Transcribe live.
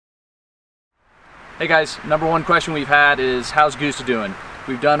Hey guys, number one question we've had is how's Goose doing?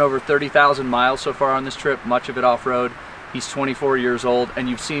 We've done over 30,000 miles so far on this trip, much of it off-road. He's 24 years old and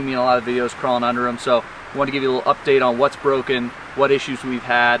you've seen me in a lot of videos crawling under him, so I want to give you a little update on what's broken, what issues we've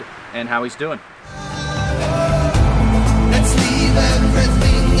had, and how he's doing. Let's leave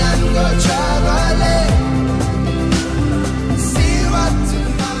everything and go traveling. See what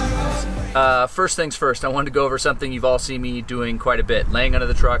tomorrow. First things first, I wanted to go over something you've all seen me doing quite a bit. Laying under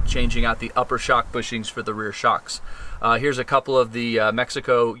the truck, changing out the upper shock bushings for the rear shocks. Here's a couple of the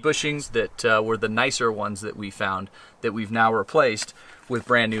Mexico bushings that were the nicer ones that we found that we've now replaced with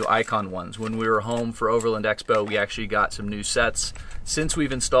brand new Icon ones. When we were home for Overland Expo, we actually got some new sets. Since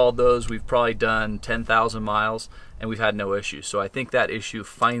we've installed those, we've probably done 10,000 miles and we've had no issues. So I think that issue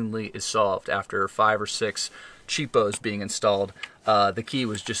finally is solved after 5 or 6 cheapos being installed. The key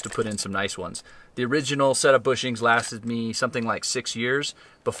was just to put in some nice ones. The original set of bushings lasted me something like 6 years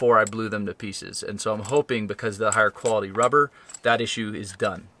before I blew them to pieces. And so I'm hoping, because of the higher quality rubber, that issue is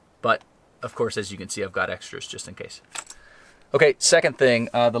done. But of course, as you can see, I've got extras just in case. Okay, second thing,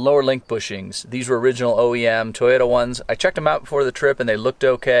 the lower link bushings. These were original OEM Toyota ones. I checked them out before the trip and they looked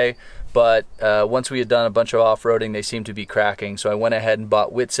okay, but once we had done a bunch of off-roading, they seemed to be cracking, so I went ahead and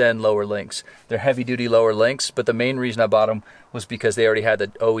bought Wits End lower links. They're heavy-duty lower links, but the main reason I bought them was because they already had the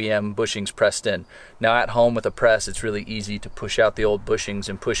OEM bushings pressed in. Now at home with a press, it's really easy to push out the old bushings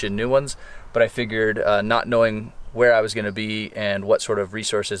and push in new ones, but I figured not knowing where I was going to be and what sort of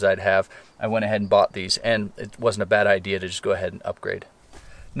resources I'd have, I went ahead and bought these, and it wasn't a bad idea to just go ahead and upgrade.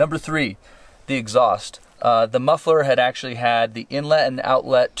 Number 3, the exhaust. The muffler had actually had the inlet and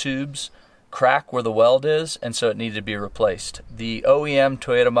outlet tubes crack where the weld is, and so it needed to be replaced. The OEM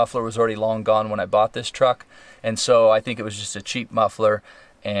Toyota muffler was already long gone when I bought this truck, and so I think it was just a cheap muffler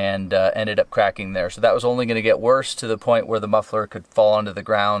and ended up cracking there. So that was only going to get worse to the point where the muffler could fall onto the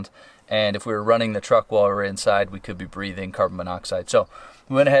ground, and if we were running the truck while we were inside, we could be breathing carbon monoxide. So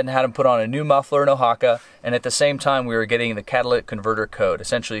we went ahead and had him put on a new muffler in Oaxaca, and at the same time we were getting the catalytic converter code,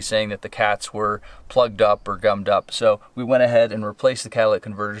 essentially saying that the cats were plugged up or gummed up. So we went ahead and replaced the catalytic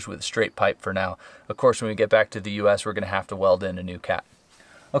converters with a straight pipe for now. Of course, when we get back to the US, we're going to have to weld in a new cat.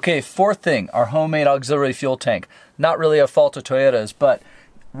 Okay, fourth thing, our homemade auxiliary fuel tank. Not really a fault of Toyota's, but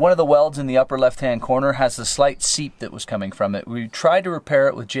one of the welds in the upper left-hand corner has a slight seep that was coming from it. We tried to repair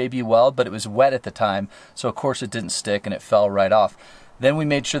it with JB Weld, but it was wet at the time, so of course it didn't stick and it fell right off. Then we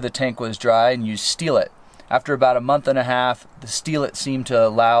made sure the tank was dry and used Steel-It. After about a month and a half, the Steel-It seemed to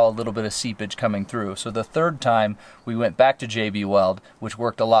allow a little bit of seepage coming through. So the third time, we went back to JB Weld, which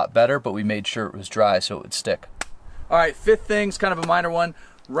worked a lot better, but we made sure it was dry so it would stick. All right, fifth thing's kind of a minor one.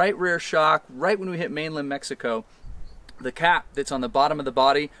 Right rear shock, right when we hit mainland Mexico, the cap that's on the bottom of the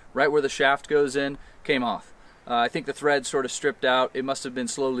body, right where the shaft goes in, came off. I think the thread sort of stripped out. It must have been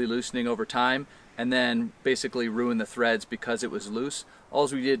slowly loosening over time and then basically ruined the threads because it was loose. All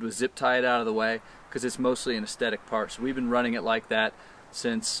we did was zip tie it out of the way because it's mostly an aesthetic part. So we've been running it like that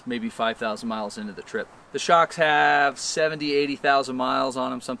since maybe 5,000 miles into the trip. The shocks have 70, 80,000 miles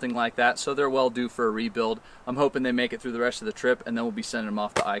on them, something like that, so they're well due for a rebuild. I'm hoping they make it through the rest of the trip and then we'll be sending them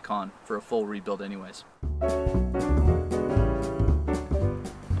off to Icon for a full rebuild anyways.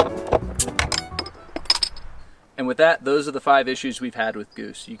 And with that, those are the 5 issues we've had with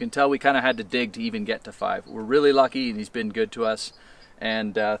Goose. You can tell we kind of had to dig to even get to 5. We're really lucky and he's been good to us,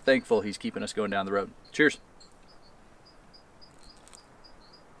 and thankful he's keeping us going down the road. Cheers.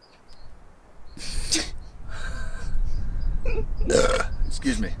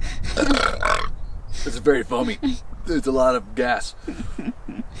 Excuse me. It's very foamy. There's a lot of gas.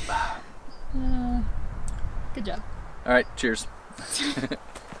 Good job. All right, cheers.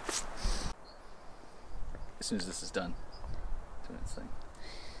 As soon as this is done, doing its thing.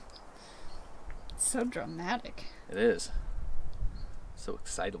 It's so dramatic. It is. So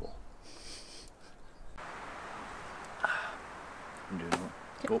excitable. I'm doing it.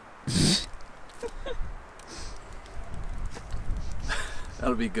 Cool.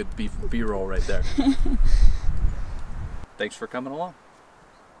 That'll be a good B-roll right there. Thanks for coming along.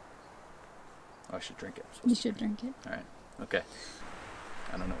 Oh, I should drink it. You should drink it. All right. Okay.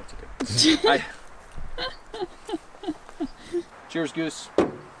 I don't know what to do. Cheers, Goose.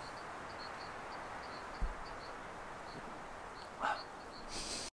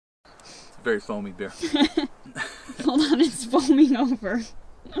 It's a very foamy beer. Hold on, it's foaming over.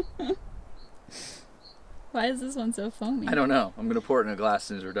 Why is this one so foamy? I don't know. I'm going to pour it in a glass as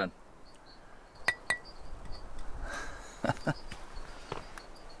soon as we're done. A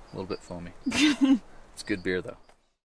little bit foamy. It's good beer, though.